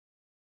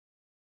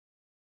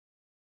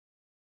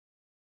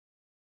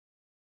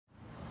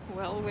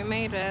Well, we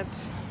made it.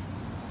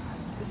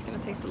 Just gonna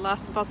take the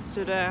last bus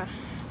to the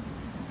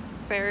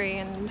ferry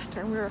and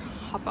then we'll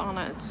hop on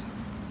it.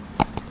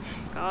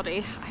 God,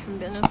 I haven't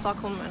been in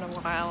Stockholm in a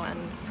while,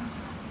 and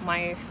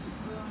my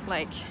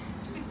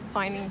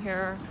finding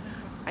here,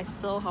 I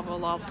still have a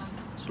lot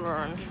to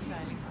learn,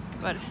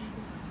 but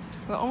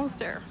we're almost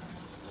there.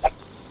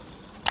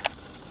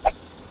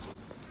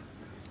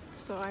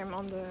 So I'm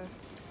on the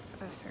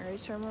ferry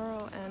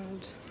terminal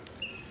and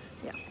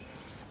yeah,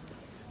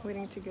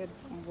 waiting to get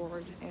on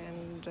board,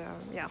 and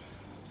yeah,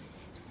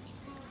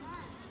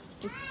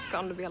 it's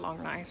gonna be a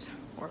long night,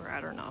 or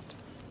rather not.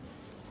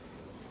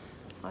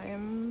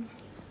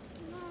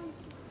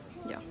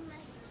 Yeah,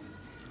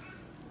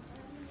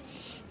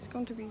 it's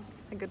going to be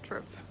a good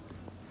trip.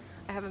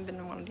 I haven't been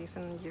in one of these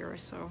in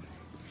years, so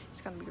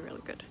it's gonna be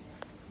really good.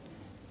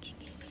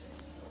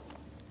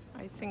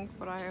 I think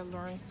what I have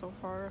learned so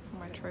far from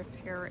my trip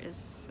here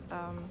is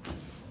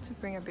to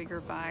bring a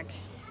bigger bag,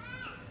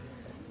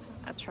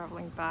 a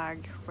traveling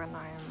bag, when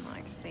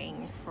I'm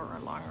staying for a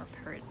longer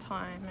period of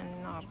time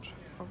and not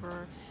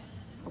over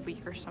a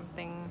week or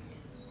something,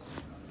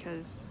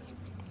 because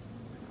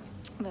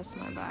that's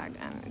my bag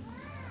and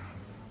it's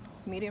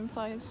medium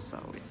size, so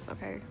it's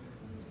okay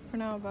for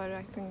now. But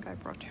I think I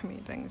brought too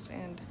many things,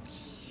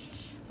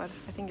 but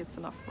I think it's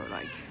enough for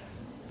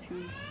 2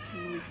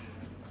 weeks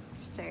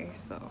stay,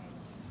 so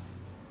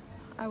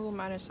I will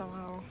manage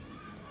somehow.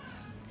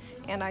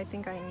 And I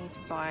think I need to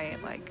buy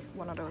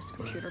one of those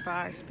computer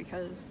bags,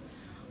 because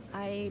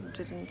I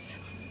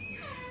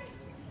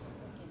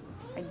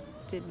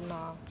did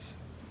not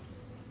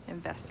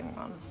invest in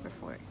one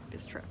before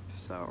this trip,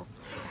 so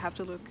I have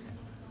to look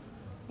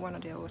one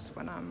of those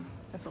when I'm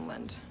in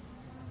Finland,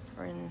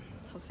 or in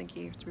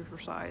Helsinki to be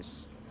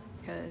precise,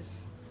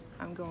 because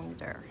I'm going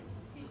there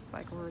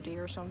over a day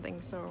or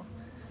something. So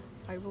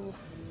I will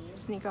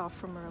sneak off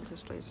from my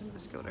relative's place and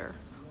just go there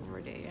over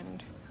a day,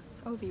 and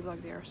I'll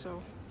vlog there.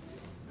 So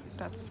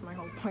that's my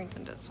whole point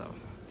in it. So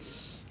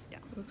yeah,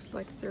 looks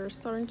like they're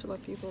starting to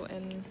let people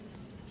in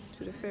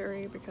to the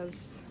ferry,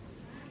 because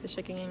the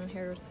checking in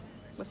here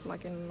was in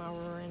an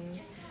hour, and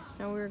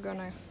now we're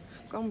gonna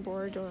go on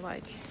board, or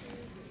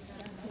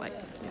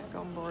go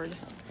on board.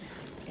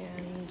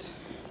 And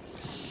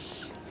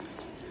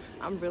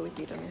I'm really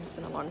beaten. It's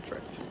been a long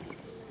trip.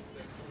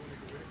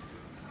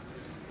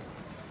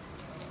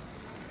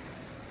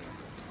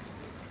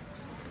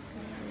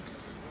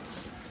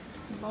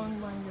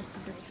 Long years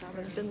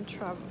of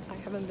travel. I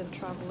haven't been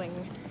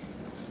traveling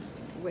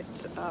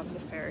with the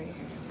ferry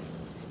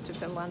to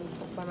Finland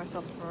by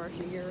myself for a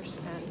few years,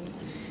 and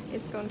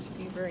it's going to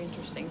be very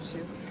interesting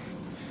to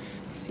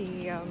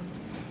see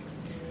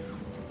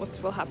what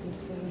will happen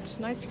in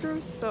tonight's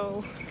cruise.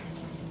 So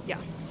yeah.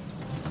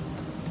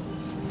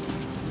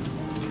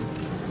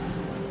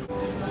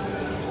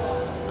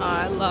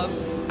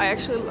 I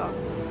actually love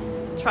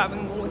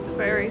traveling with the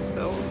ferry,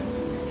 so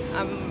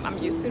I'm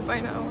used to it by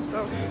now,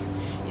 so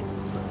it's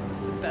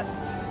the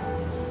best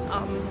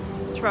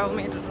travel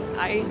made,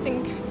 I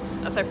think,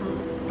 aside from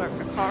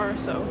driving a car.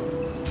 So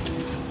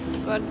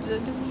but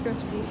this is going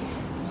to be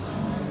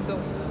so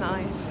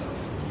nice.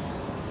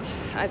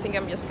 I think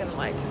I'm just gonna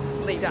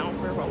lay down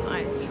for a whole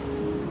night,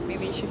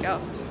 maybe check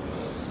out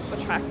what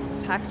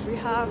tax we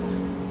have,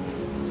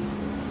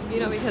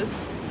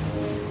 because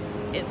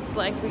it's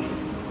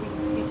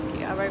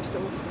we arrive so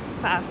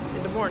fast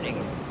in the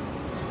morning.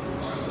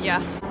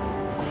 Yeah,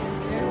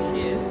 there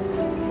she is.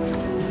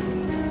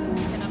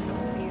 You're not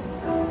gonna see it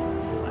because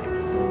it's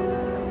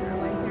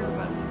right here,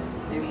 but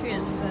there she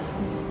is, and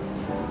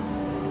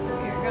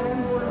we're gonna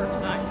come board her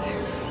tonight.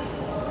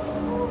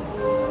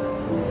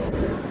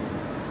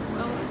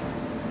 Well,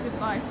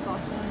 goodbye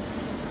Stockholm.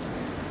 It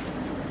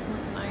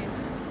was nice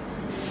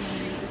to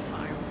be this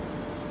time.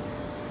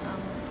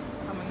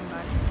 Coming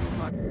back to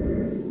Vblog.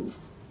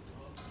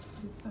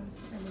 This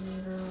fancy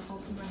elevator all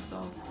to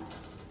myself.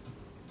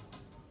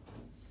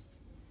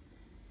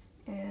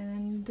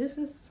 And this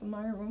is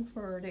my room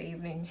for the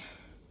evening.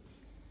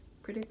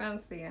 Pretty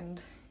fancy, and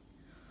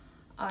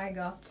I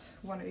got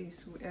one of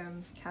these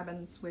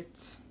cabins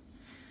with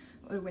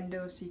a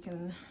window so you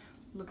can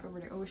look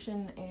over the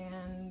ocean,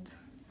 and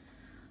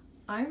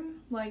I'm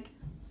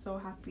so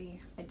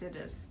happy I did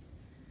this.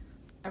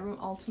 A room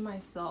all to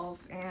myself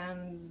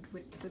and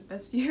with the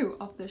best view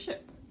of the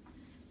ship.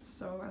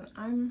 So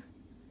I'm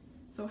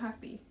so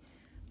happy.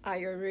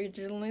 I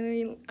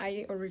originally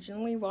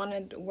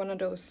wanted one of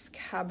those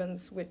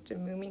cabins with the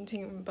moving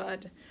team,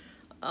 but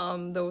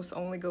those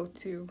only go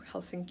to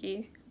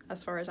Helsinki,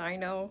 as far as I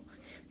know,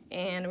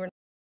 and we're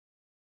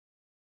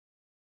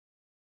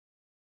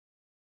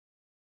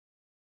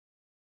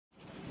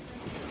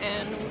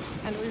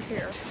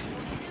here.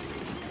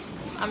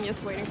 I'm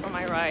just waiting for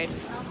my ride.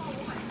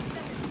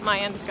 My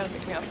aunt is gonna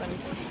pick me up, and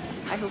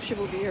I hope she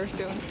will be here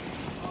soon,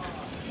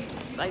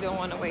 because I don't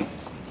want to wait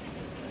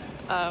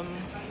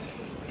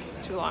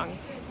too long.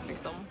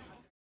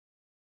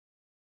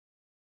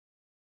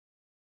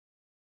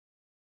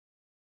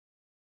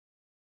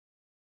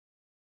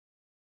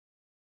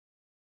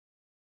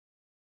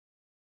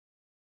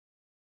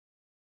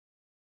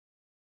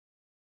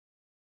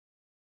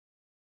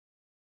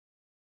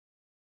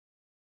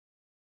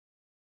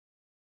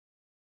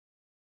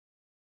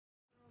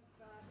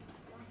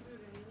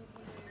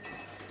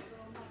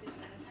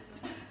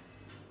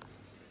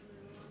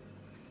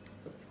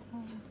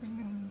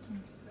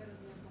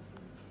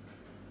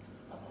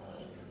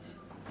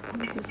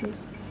 This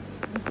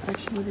is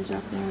actually the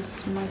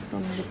Japanese mic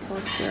from the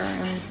port there,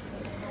 and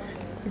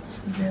it's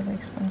really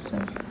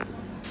expensive.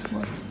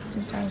 What,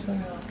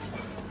 2,000?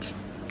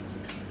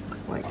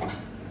 Like,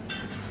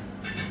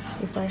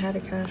 if I had a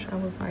cash, I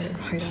would buy it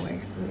right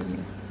away. Believe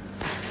me.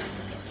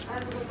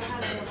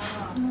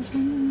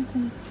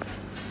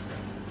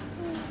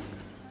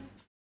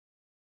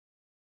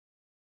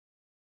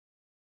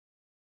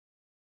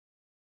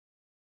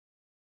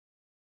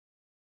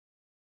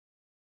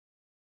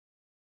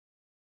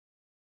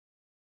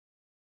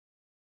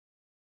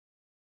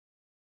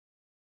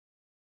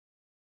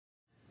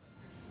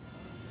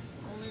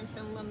 Only in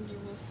Finland you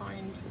will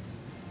find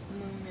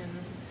Moomin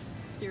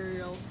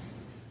cereals.